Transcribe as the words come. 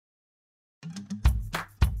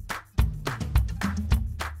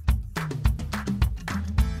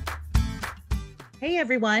Hey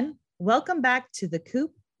everyone, welcome back to the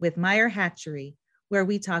Coop with Meyer Hatchery, where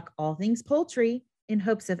we talk all things poultry in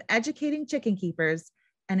hopes of educating chicken keepers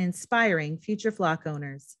and inspiring future flock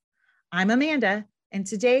owners. I'm Amanda, and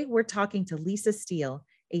today we're talking to Lisa Steele,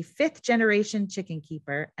 a fifth-generation chicken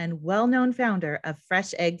keeper and well-known founder of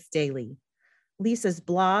Fresh Eggs Daily. Lisa's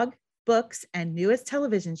blog, books, and newest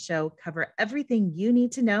television show cover everything you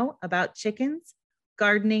need to know about chickens,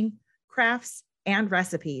 gardening, crafts, and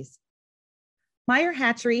recipes. Meyer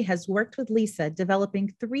Hatchery has worked with Lisa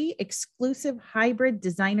developing 3 exclusive hybrid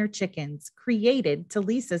designer chickens created to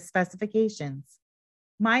Lisa's specifications.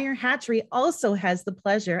 Meyer Hatchery also has the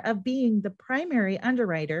pleasure of being the primary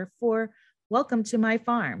underwriter for Welcome to My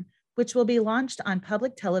Farm, which will be launched on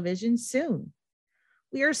public television soon.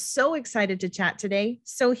 We are so excited to chat today,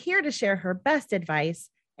 so here to share her best advice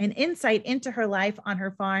and insight into her life on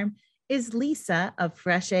her farm is Lisa of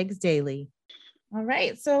Fresh Eggs Daily. All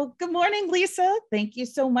right, so good morning, Lisa. Thank you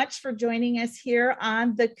so much for joining us here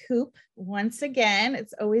on the Coop once again.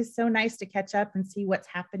 It's always so nice to catch up and see what's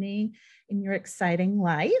happening in your exciting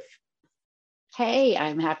life. Hey,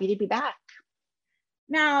 I'm happy to be back.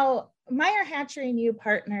 Now, Meyer Hatchery and you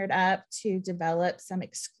partnered up to develop some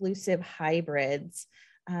exclusive hybrids.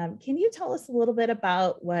 Can you tell us a little bit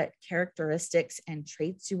about what characteristics and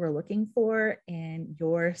traits you were looking for in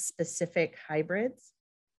your specific hybrids?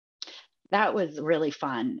 That was really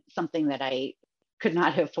fun, something that I could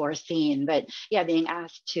not have foreseen. But yeah, being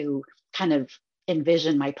asked to kind of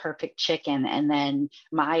envision my perfect chicken, and then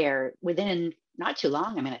Meyer, within not too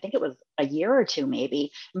long, I think it was a year or two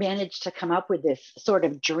maybe, managed to come up with this sort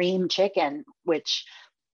of dream chicken, which,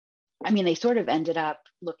 they sort of ended up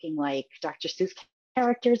looking like Dr. Seuss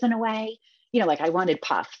characters in a way. Like I wanted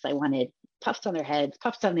puffs. I wanted puffs on their heads,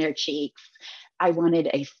 puffs on their cheeks. I wanted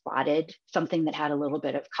a spotted, something that had a little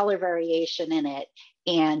bit of color variation in it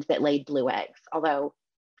and that laid blue eggs. Although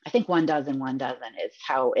I think one dozen is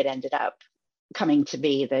how it ended up coming to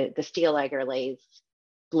be. The steel egger lays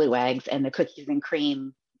blue eggs and the cookies and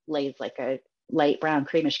cream lays like a light brown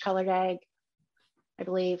creamish colored egg, I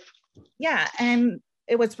believe. Yeah, and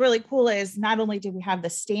what's really cool is not only do we have the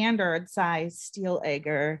standard size steel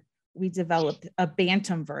egger, we developed a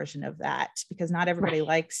bantam version of that because not everybody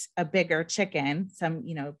likes a bigger chicken. Some,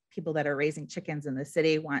 people that are raising chickens in the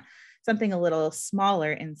city want something a little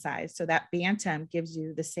smaller in size. So that bantam gives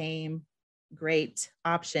you the same great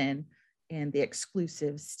option in the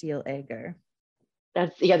exclusive steel egger.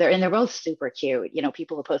 They're both super cute.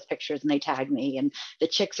 People will post pictures and they tag me, and the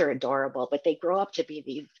chicks are adorable, but they grow up to be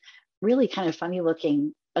these really kind of funny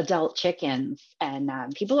looking adult chickens, and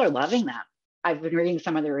people are loving them. I've been reading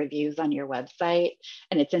some of the reviews on your website,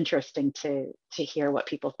 and it's interesting to hear what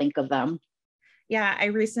people think of them. Yeah, I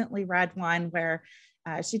recently read one where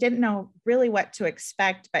she didn't know really what to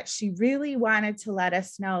expect, but she really wanted to let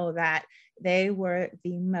us know that they were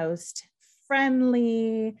the most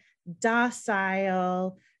friendly,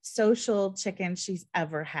 docile, social chicken she's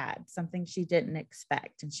ever had, something she didn't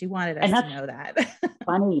expect. And she wanted us to know that.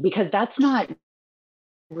 Funny, because that's not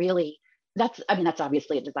really... that's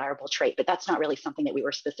obviously a desirable trait, but that's not really something that we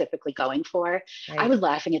were specifically going for. Right. I was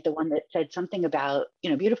laughing at the one that said something about,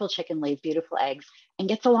 beautiful chicken lays beautiful eggs and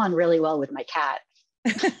gets along really well with my cat.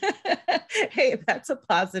 Hey, that's a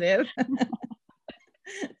positive.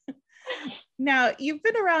 Now, you've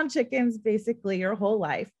been around chickens basically your whole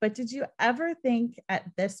life, but did you ever think at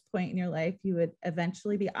this point in your life you would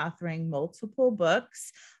eventually be authoring multiple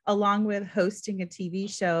books along with hosting a TV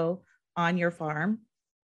show on your farm?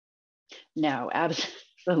 No,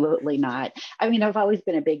 absolutely not. I've always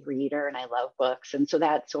been a big reader and I love books. And so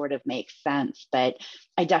that sort of makes sense, but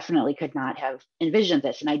I definitely could not have envisioned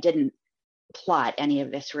this. And I didn't plot any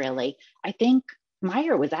of this really. I think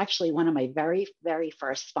Meyer was actually one of my very, very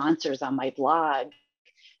first sponsors on my blog,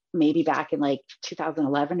 maybe back in like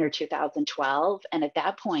 2011 or 2012. And at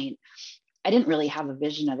that point, I didn't really have a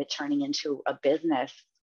vision of it turning into a business.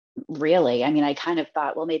 Really. I kind of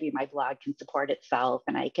thought, well, maybe my blog can support itself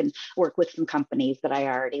and I can work with some companies that I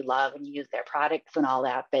already love and use their products and all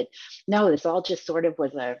that. But no, this all just sort of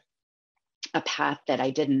was a path that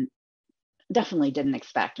I definitely didn't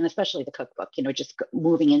expect. And especially the cookbook, just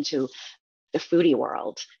moving into the foodie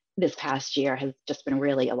world this past year has just been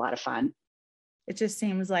really a lot of fun. It just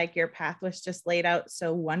seems like your path was just laid out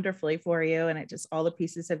so wonderfully for you. And all the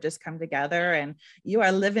pieces have just come together and you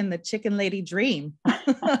are living the chicken lady dream.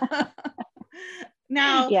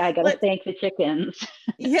 Now, yeah, I got to thank the chickens.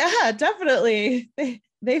 Yeah, definitely.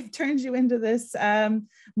 They've turned you into this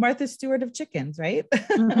Martha Stewart of chickens, right?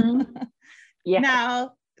 Mm-hmm. Yeah.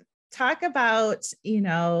 Now, talk about,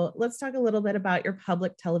 let's talk a little bit about your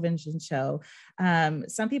public television show.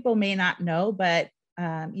 Some people may not know, but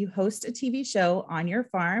you host a TV show on your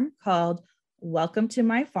farm called Welcome to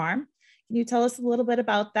My Farm. Can you tell us a little bit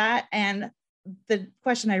about that? And the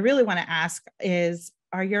question I really want to ask is,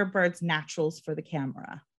 are your birds naturals for the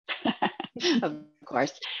camera? Of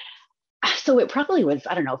course. So it probably was,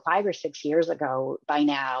 I don't know, 5 or 6 years ago by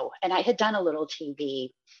now. And I had done a little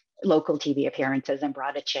local TV appearances and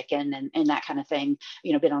brought a chicken and that kind of thing,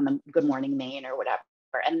 been on the Good Morning Maine or whatever.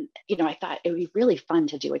 And, I thought it would be really fun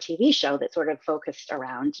to do a TV show that sort of focused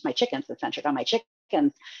around my chickens and centered on my chickens.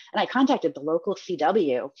 And I contacted the local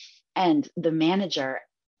CW, and the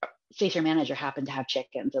station manager happened to have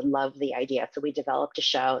chickens and loved the idea. So we developed a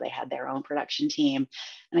show. They had their own production team.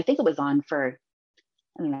 And I think it was on for,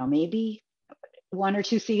 I don't know, maybe 1 or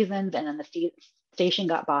 2 seasons. And then the station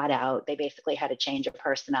got bought out. They basically had a change of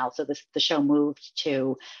personnel. So the show moved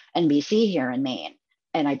to NBC here in Maine,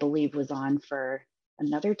 and I believe was on for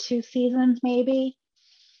another 2 seasons, maybe.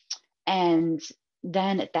 And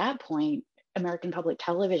then at that point, American Public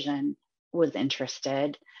Television was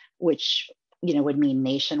interested, which, would mean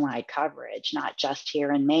nationwide coverage, not just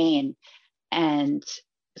here in Maine. And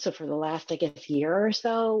so for the last, I guess, year or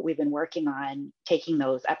so, we've been working on taking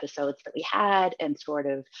those episodes that we had and sort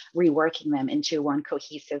of reworking them into one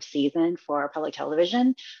cohesive season for public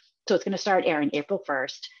television. So it's going to start airing April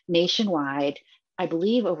 1st nationwide. I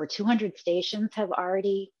believe over 200 stations have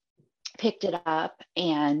already picked it up.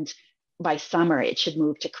 And by summer, it should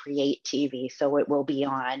move to Create TV. So it will be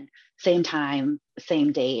on same time,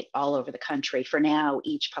 same date, all over the country. For now,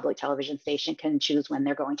 each public television station can choose when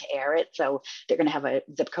they're going to air it. So they're going to have a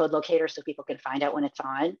zip code locator so people can find out when it's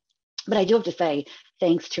on. But I do have to say,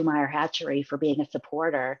 thanks to Meyer Hatchery for being a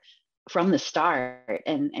supporter from the start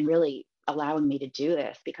and really allowing me to do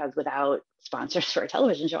this, because without sponsors for a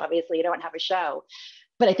television show, obviously you don't have a show.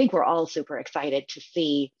 But I think we're all super excited to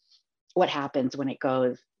see what happens when it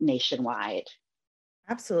goes nationwide.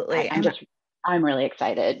 Absolutely. I'm really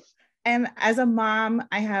excited. And as a mom,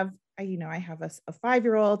 I have a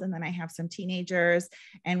 5-year-old, and then I have some teenagers.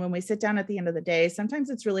 And when we sit down at the end of the day, sometimes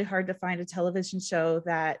it's really hard to find a television show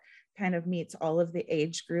that kind of meets all of the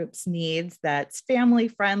age groups' needs, that's family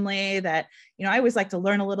friendly, that, I always like to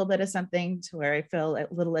learn a little bit of something to where I feel a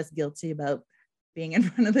little less guilty about being in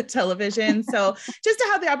front of the television. So just to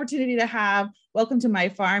have the opportunity to have Welcome to My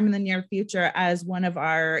Farm in the near future as one of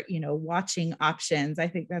our, watching options, I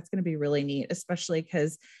think that's going to be really neat, especially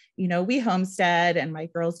because, we homestead and my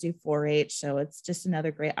girls do 4-H. So it's just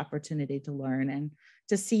another great opportunity to learn and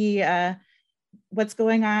to see what's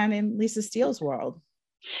going on in Lisa Steele's world.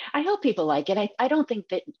 I hope people like it. I don't think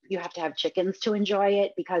that you have to have chickens to enjoy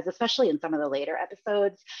it, because especially in some of the later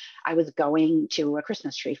episodes, I was going to a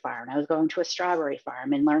Christmas tree farm, I was going to a strawberry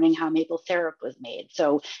farm and learning how maple syrup was made.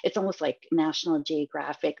 So it's almost like National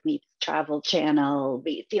Geographic meets Travel Channel.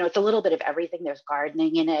 It's a little bit of everything. There's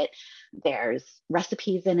gardening in it. There's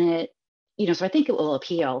recipes in it. So I think it will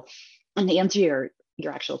appeal. And to answer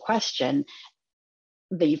your actual question,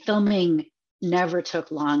 the filming never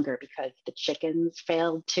took longer because the chickens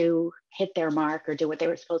failed to hit their mark or do what they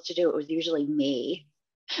were supposed to do. It was usually me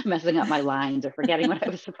messing up my lines or forgetting what I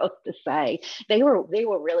was supposed to say. They were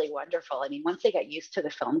really wonderful. I mean, once they got used to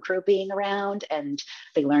the film crew being around and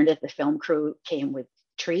they learned that the film crew came with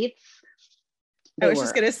treats. I was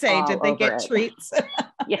just going to say, did they get treats?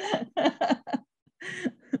 Yeah.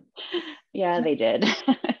 Yeah, they did.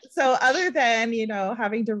 So other than,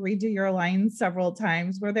 having to redo your lines several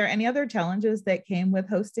times, were there any other challenges that came with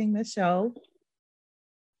hosting the show?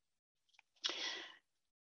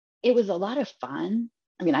 It was a lot of fun.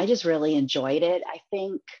 I mean, I just really enjoyed it. I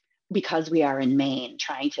think because we are in Maine,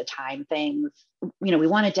 trying to time things, we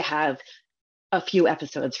wanted to have a few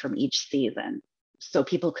episodes from each season so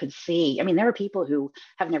people could see. I mean, there are people who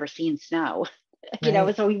have never seen snow.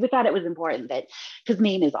 Right. So we thought it was important that, because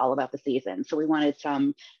Maine is all about the season. So we wanted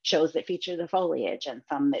some shows that feature the foliage and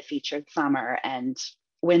some that featured summer and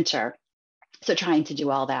winter. So trying to do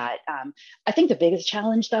all that. I think the biggest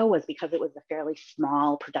challenge, though, was because it was a fairly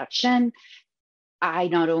small production. I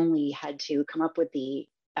not only had to come up with the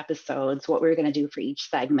episodes, what we were going to do for each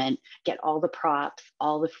segment, get all the props,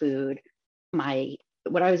 all the food,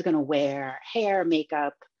 what I was going to wear, hair,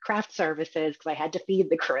 makeup, craft services, because I had to feed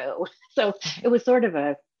the crew. So it was sort of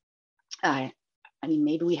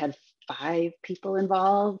maybe we had 5 people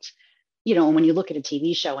involved. And when you look at a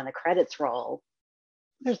TV show and the credits roll,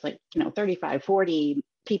 there's 35, 40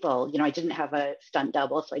 people. I didn't have a stunt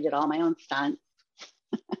double, so I did all my own stunts.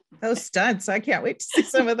 Those stunts, I can't wait to see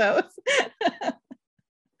some of those.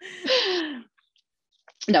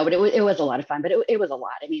 No, but it was a lot of fun, but it was a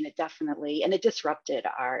lot. I mean, it definitely, and it disrupted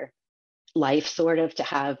our life sort of to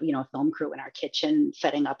have, a film crew in our kitchen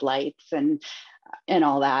setting up lights and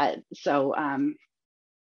all that. So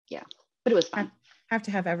yeah, but it was fun. Have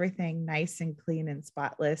to have everything nice and clean and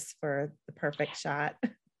spotless for the perfect shot.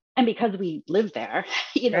 And because we lived there,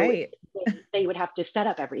 Right. they would have to set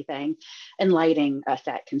up everything, and lighting a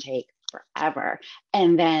set can take forever.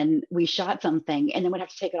 And then we shot something and then would have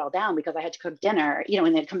to take it all down because I had to cook dinner,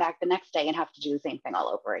 and then come back the next day and have to do the same thing all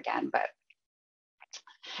over again. But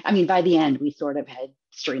I mean, by the end, we sort of had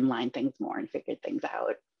streamlined things more and figured things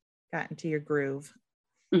out. Got into your groove.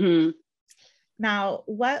 Mm-hmm. Now,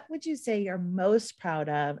 what would you say you're most proud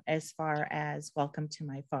of as far as Welcome to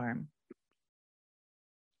My Farm?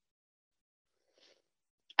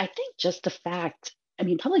 I think just the fact, I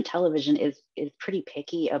mean, public television is pretty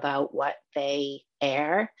picky about what they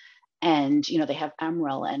air. And, they have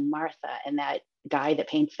Emeril and Martha and that guy that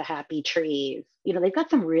paints the happy trees. They've got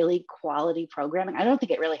some really quality programming. I don't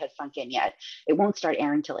think it really has sunk in yet. It won't start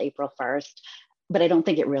airing till April 1st, but I don't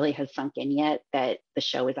think it really has sunk in yet that the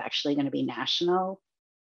show is actually going to be national.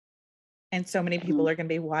 And so many people are going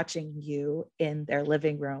to be watching you in their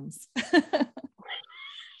living rooms.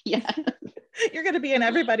 Yeah. You're going to be in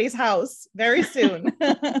everybody's house very soon.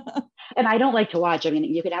 And I don't like to watch. I mean,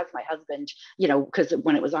 you could ask my husband, because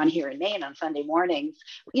when it was on here in Maine on Sunday mornings,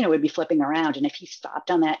 we'd be flipping around. And if he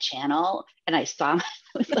stopped on that channel and I saw him,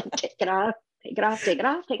 I was like, take it off, take it off, take it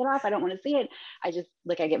off, take it off. I don't want to see it. I just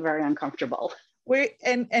I get very uncomfortable.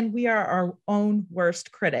 We are our own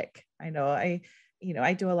worst critic. I know I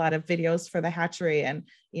do a lot of videos for the hatchery, and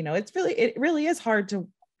it really is hard to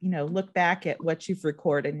look back at what you've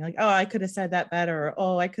recorded and you're like, oh, I could have said that better, or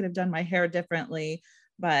oh, I could have done my hair differently.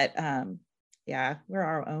 But yeah, we're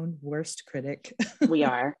our own worst critic. we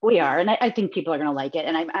are and I think people are going to like it,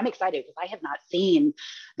 and I'm excited because I have not seen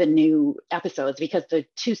the new episodes, because the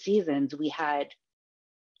 2 seasons we had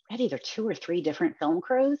either 2 or 3 different film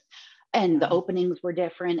crews, and the openings were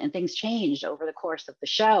different and things changed over the course of the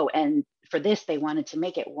show. And for this, they wanted to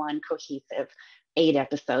make it one cohesive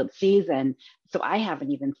 8-episode season. So I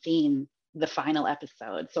haven't even seen the final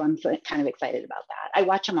episode. So I'm kind of excited about that. I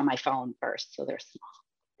watch them on my phone first, so they're small.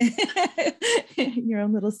 Your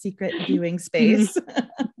own little secret viewing space.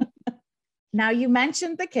 Now, you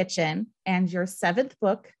mentioned the kitchen, and your 7th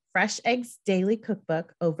book, Fresh Eggs Daily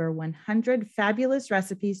Cookbook, over 100 fabulous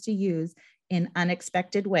recipes to use in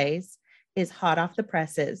unexpected ways, is hot off the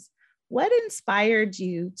presses. What inspired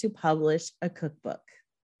you to publish a cookbook?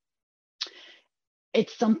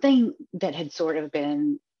 It's something that had sort of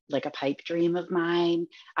been like a pipe dream of mine.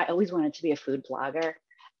 I always wanted to be a food blogger.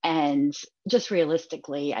 And just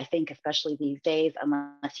realistically, I think, especially these days,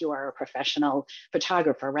 unless you are a professional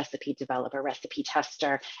photographer, recipe developer, recipe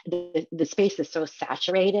tester, the space is so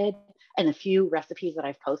saturated. And the few recipes that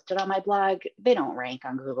I've posted on my blog, they don't rank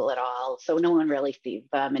on Google at all. So no one really sees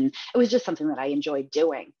them. And it was just something that I enjoyed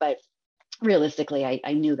doing. But realistically,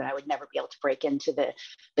 I knew that I would never be able to break into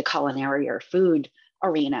the culinary or food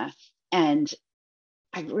arena. And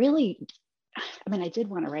I did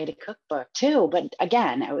want to write a cookbook too, but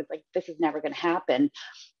again, I was like, this is never going to happen.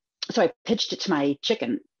 So I pitched it to my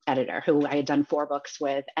chicken editor, who I had done 4 books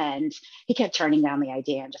with, and he kept turning down the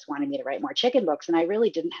idea and just wanted me to write more chicken books. And I really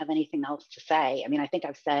didn't have anything else to say. I mean, I think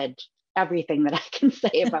I've said everything that I can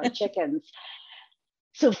say about chickens.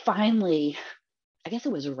 So finally, I guess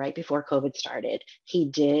it was right before COVID started, he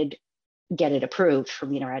did get it approved for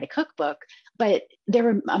me to write a cookbook, but they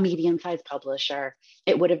were a medium-sized publisher.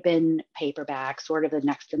 It would have been paperback, sort of the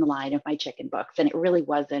next in the line of my chicken books. And it really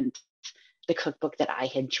wasn't the cookbook that I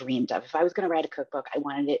had dreamed of. If I was going to write a cookbook, I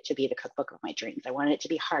wanted it to be the cookbook of my dreams. I wanted it to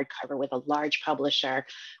be hardcover with a large publisher,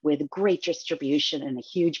 with great distribution and a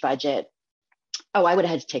huge budget. Oh, I would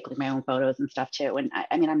have had to take like my own photos and stuff too. And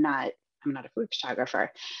I'm not a food photographer.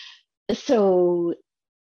 So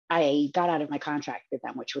I got out of my contract with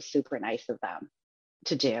them, which was super nice of them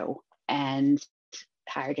to do, and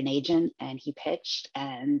hired an agent, and he pitched,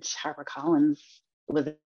 and HarperCollins was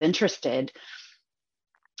interested,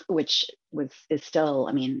 which is still,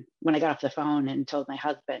 I mean, when I got off the phone and told my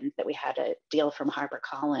husband that we had a deal from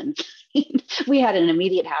HarperCollins, we had an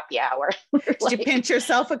immediate happy hour. Did you pinch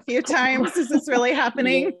yourself a few times? Is this really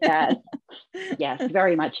happening? Yes,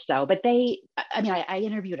 very much so. But I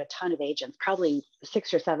interviewed a ton of agents, probably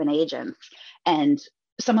 6 or 7 agents, and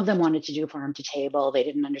some of them wanted to do farm to table. They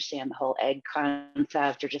didn't understand the whole egg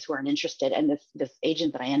concept or just weren't interested. And this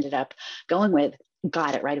agent that I ended up going with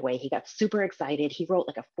got it right away. He got super excited. He wrote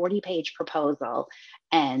like a 40-page proposal.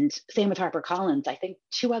 And same with HarperCollins. I think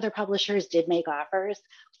 2 other publishers did make offers,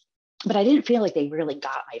 but I didn't feel like they really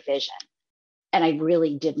got my vision. And I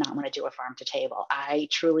really did not want to do a farm to table. I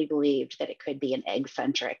truly believed that it could be an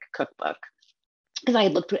egg-centric cookbook because I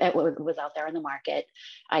had looked at what was out there in the market.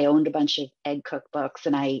 I owned a bunch of egg cookbooks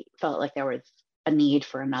and I felt like there was a need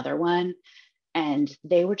for another one. And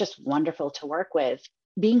they were just wonderful to work with.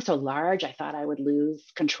 Being so large, I thought I would lose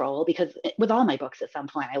control because with all my books, at some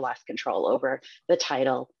point, I lost control over the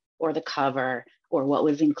title or the cover or what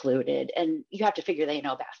was included. And you have to figure they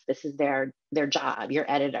know best. This is their job, your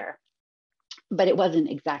editor. But it wasn't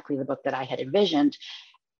exactly the book that I had envisioned.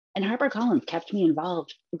 And HarperCollins kept me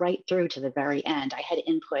involved right through to the very end. I had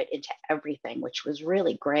input into everything, which was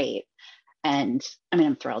really great. And I mean,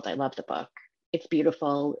 I'm thrilled. I love the book. It's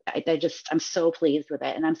beautiful. I'm so pleased with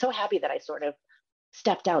it. And I'm so happy that I sort of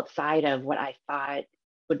stepped outside of what I thought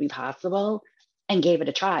would be possible and gave it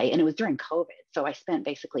a try. And it was during COVID. So I spent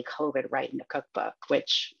basically COVID writing a cookbook,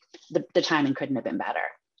 which the timing couldn't have been better.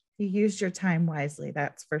 You used your time wisely,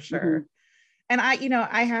 that's for sure. And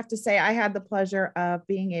I have to say, I had the pleasure of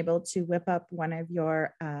being able to whip up one of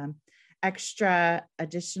your extra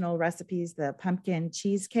additional recipes, the pumpkin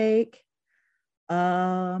cheesecake.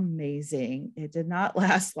 Amazing. It did not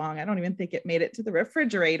last long. I don't even think it made it to the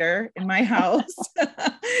refrigerator in my house.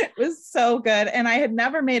 It was so good. And I had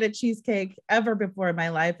never made a cheesecake ever before in my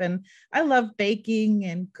life. And I love baking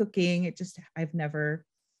and cooking. I've never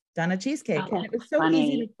done a cheesecake. And it was so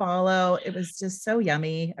easy to follow. It was just so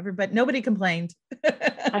yummy. Nobody complained.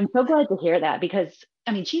 I'm so glad to hear that because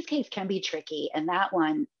I mean, cheesecakes can be tricky. And that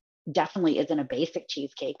one definitely isn't a basic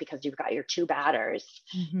cheesecake because you've got your two batters.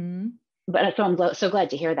 Mm-hmm. But so I'm so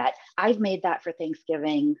glad to hear that. I've made that for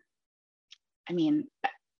Thanksgiving. I mean,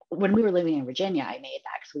 when we were living in Virginia, I made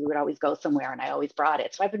that because we would always go somewhere and I always brought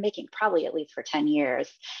it. So I've been making probably at least for 10 years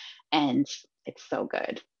and it's so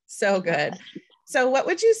good. So good. So what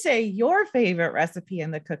would you say your favorite recipe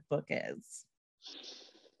in the cookbook is?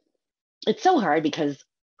 It's so hard because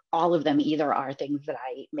all of them either are things that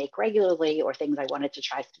I make regularly or things I wanted to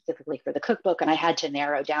try specifically for the cookbook. And I had to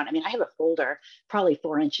narrow down. I mean, I have a folder probably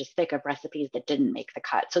 4 inches thick of recipes that didn't make the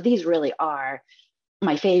cut. So these really are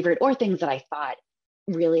my favorite or things that I thought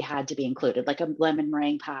really had to be included, like a lemon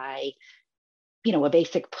meringue pie, a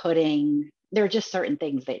basic pudding. There are just certain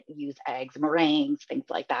things that use eggs, meringues, things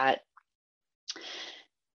like that.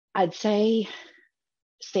 I'd say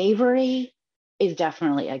savory is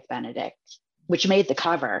definitely Eggs Benedict, which made the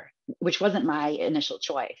cover, which wasn't my initial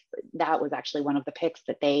choice. That was actually one of the picks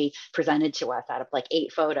that they presented to us out of like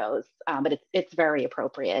 8 photos, but it's very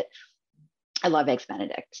appropriate. I love Eggs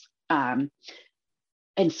Benedict. And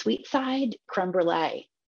sweet side, creme brulee.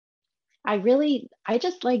 I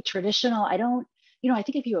just like traditional. I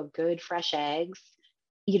think if you have good fresh eggs,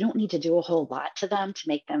 you don't need to do a whole lot to them to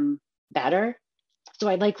make them better. So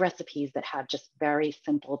I like recipes that have just very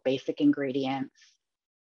simple, basic ingredients.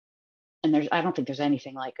 And I don't think there's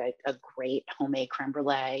anything like a great homemade creme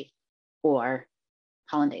brulee or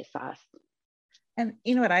hollandaise sauce. And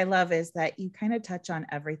what I love is that you kind of touch on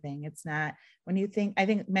everything. It's not I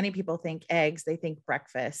think many people think eggs, they think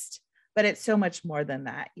breakfast, but it's so much more than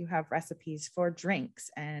that. You have recipes for drinks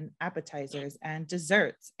and appetizers and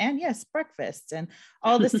desserts and yes, breakfasts and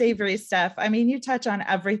all the savory stuff. I mean, you touch on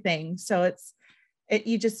everything. So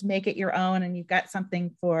you just make it your own and you've got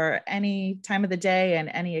something for any time of the day and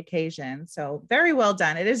any occasion. So very well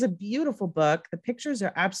done. It is a beautiful book. The pictures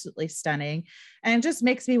are absolutely stunning and just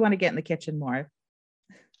makes me want to get in the kitchen more.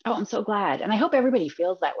 Oh, I'm so glad. And I hope everybody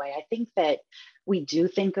feels that way. I think that we do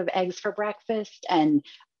think of eggs for breakfast. And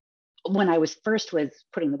when I was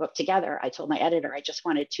putting the book together, I told my editor, I just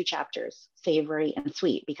wanted 2 chapters, savory and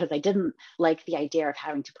sweet, because I didn't like the idea of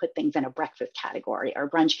having to put things in a breakfast category or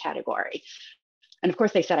brunch category. And of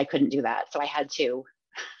course they said I couldn't do that. So I had to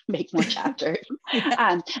make more chapters.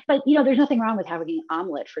 But there's nothing wrong with having an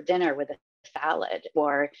omelet for dinner with a salad,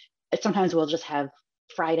 or sometimes we'll just have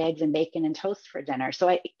fried eggs and bacon and toast for dinner.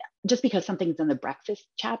 So just because something's in the breakfast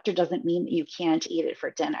chapter doesn't mean that you can't eat it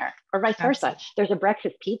for dinner, or vice versa. Absolutely. There's a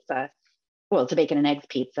breakfast pizza. Well, it's a bacon and eggs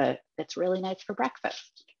pizza that's really nice for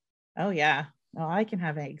breakfast. Oh yeah. Oh, I can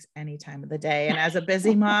have eggs any time of the day. And as a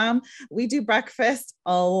busy mom, we do breakfast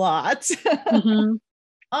a lot. Mm-hmm.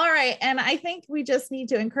 All right. And I think we just need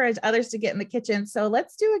to encourage others to get in the kitchen. So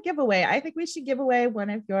let's do a giveaway. I think we should give away one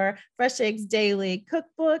of your Fresh Eggs Daily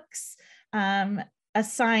cookbooks, a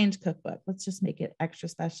signed cookbook. Let's just make it extra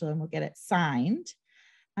special and we'll get it signed.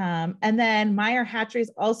 And then Meyer Hatchery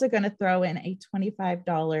is also going to throw in a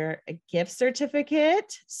 $25 gift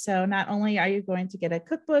certificate. So not only are you going to get a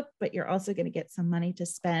cookbook, but you're also going to get some money to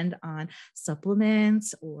spend on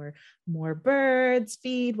supplements or more birds,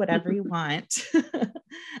 feed, whatever you want.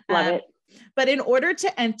 Love it. But in order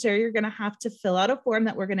to enter, you're going to have to fill out a form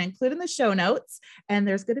that we're going to include in the show notes. And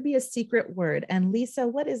there's going to be a secret word. And Lisa,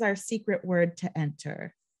 what is our secret word to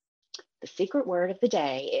enter? The secret word of the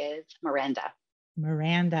day is Miranda.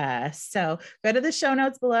 Miranda. So go to the show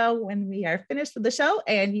notes below when we are finished with the show,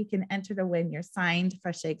 and you can enter to win your signed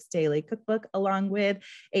Fresh Eggs Daily Cookbook along with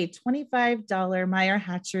a $25 Meyer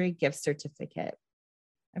Hatchery gift certificate.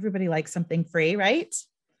 Everybody likes something free, right?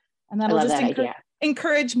 And that'll just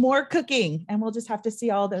encourage more cooking, and we'll just have to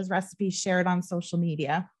see all those recipes shared on social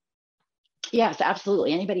media. Yes,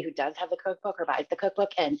 absolutely. Anybody who does have the cookbook or buys the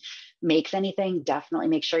cookbook and makes anything, definitely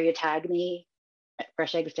make sure you tag me at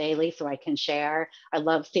Fresh Eggs Daily so I can share. I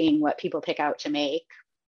love seeing what people pick out to make.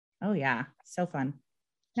 Oh yeah, so fun.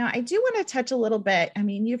 Now I do want to touch a little bit. I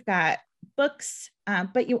mean, you've got books,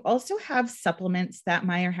 but you also have supplements that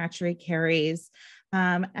Meyer Hatchery carries.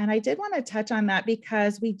 And I did want to touch on that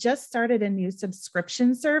because we just started a new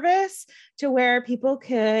subscription service to where people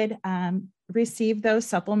could receive those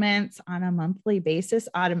supplements on a monthly basis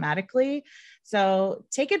automatically. So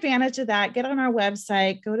take advantage of that. Get on our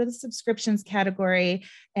website, go to the subscriptions category,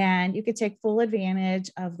 and you could take full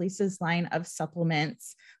advantage of Lisa's line of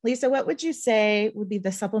supplements. Lisa, what would you say would be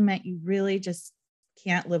the supplement you really just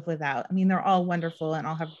can't live without? I mean, they're all wonderful and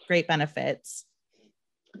all have great benefits.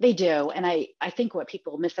 They do. And I think what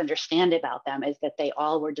people misunderstand about them is that they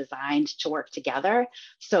all were designed to work together.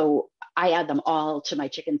 So I add them all to my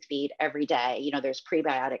chicken's feed every day. You know, there's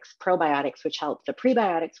prebiotics, probiotics, which help the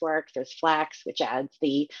prebiotics work. There's flax, which adds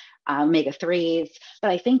the omega-3s.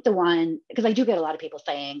 But I think the one, because I do get a lot of people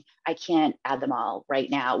saying, I can't add them all right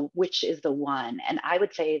now, which is the one? And I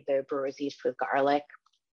would say the brewer's yeast with garlic.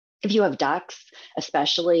 If you have ducks,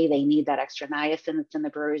 especially, they need that extra niacin that's in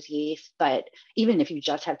the brewer's yeast. But even if you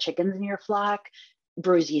just have chickens in your flock,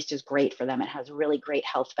 brewer's yeast is great for them. It has really great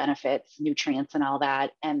health benefits, nutrients and all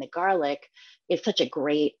that. And the garlic is such a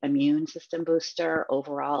great immune system booster,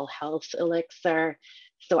 overall health elixir.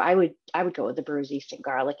 So I would go with the brewer's yeast and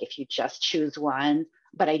garlic if you just choose one.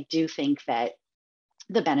 But I do think that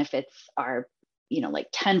the benefits are like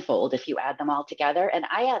tenfold if you add them all together. And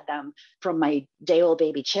I add them from my day-old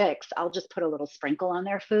baby chicks. I'll just put a little sprinkle on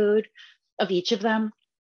their food of each of them,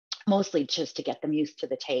 mostly just to get them used to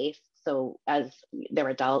the taste. So as they're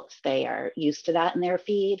adults, they are used to that in their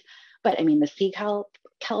feed. But I mean, the sea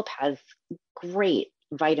kelp has great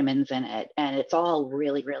vitamins in it, and it's all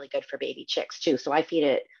really, really good for baby chicks too. So I feed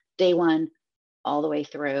it day one all the way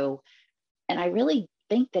through. And I really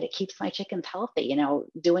think that it keeps my chickens healthy,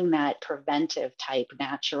 doing that preventive type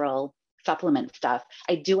natural supplement stuff.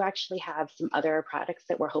 I do actually have some other products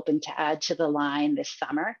that we're hoping to add to the line this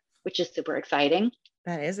summer, which is super exciting.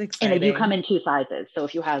 That is exciting. And they do come in two sizes. So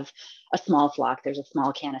if you have a small flock, there's a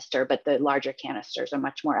small canister, but the larger canisters are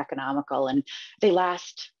much more economical, and they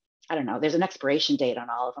last, I don't know, there's an expiration date on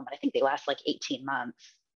all of them, but I think they last like 18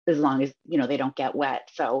 months as long as, they don't get wet.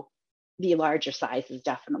 So the larger size is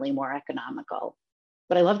definitely more economical.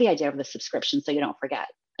 But I love the idea of the subscription so you don't forget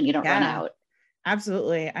and you don't run out.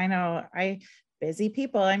 Absolutely. I know. Busy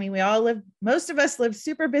people. I mean, most of us live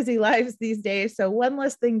super busy lives these days. So one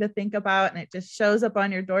less thing to think about, and it just shows up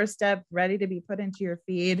on your doorstep, ready to be put into your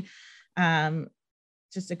feed.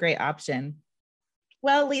 Just a great option.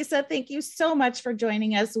 Well, Lisa, thank you so much for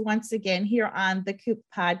joining us once again here on the Coop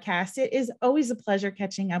podcast. It is always a pleasure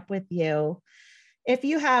catching up with you. If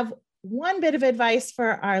you have one bit of advice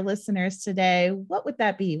for our listeners today, what would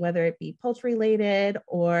that be? Whether it be poultry related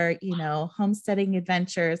or, homesteading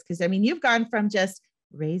adventures? Because I mean, you've gone from just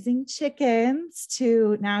raising chickens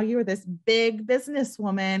to now you're this big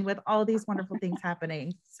businesswoman with all these wonderful things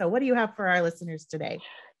happening. So what do you have for our listeners today?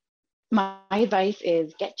 My advice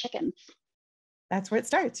is get chickens. That's where it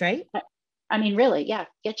starts, right? I mean, really, yeah,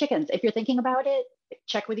 get chickens. If you're thinking about it,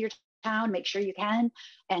 check with your town, make sure you can,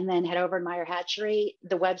 and then head over to Meyer Hatchery.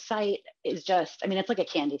 The website is just, it's like a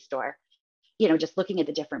candy store, just looking at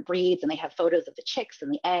the different breeds, and they have photos of the chicks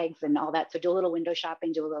and the eggs and all that. So do a little window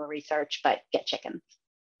shopping, do a little research, but get chickens.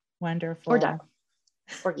 Wonderful. Or ducks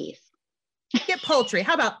or geese. Get poultry.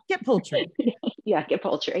 How about get poultry? Yeah, get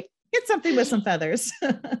poultry. Get something with some feathers.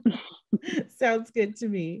 Sounds good to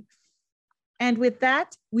me. And with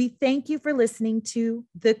that, we thank you for listening to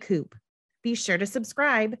The Coop. Be sure to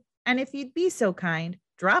subscribe. And if you'd be so kind,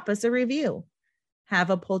 drop us a review.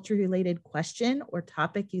 Have a poultry-related question or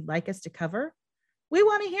topic you'd like us to cover? We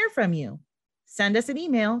want to hear from you. Send us an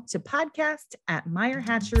email to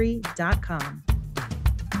podcast@meyerhatchery.com.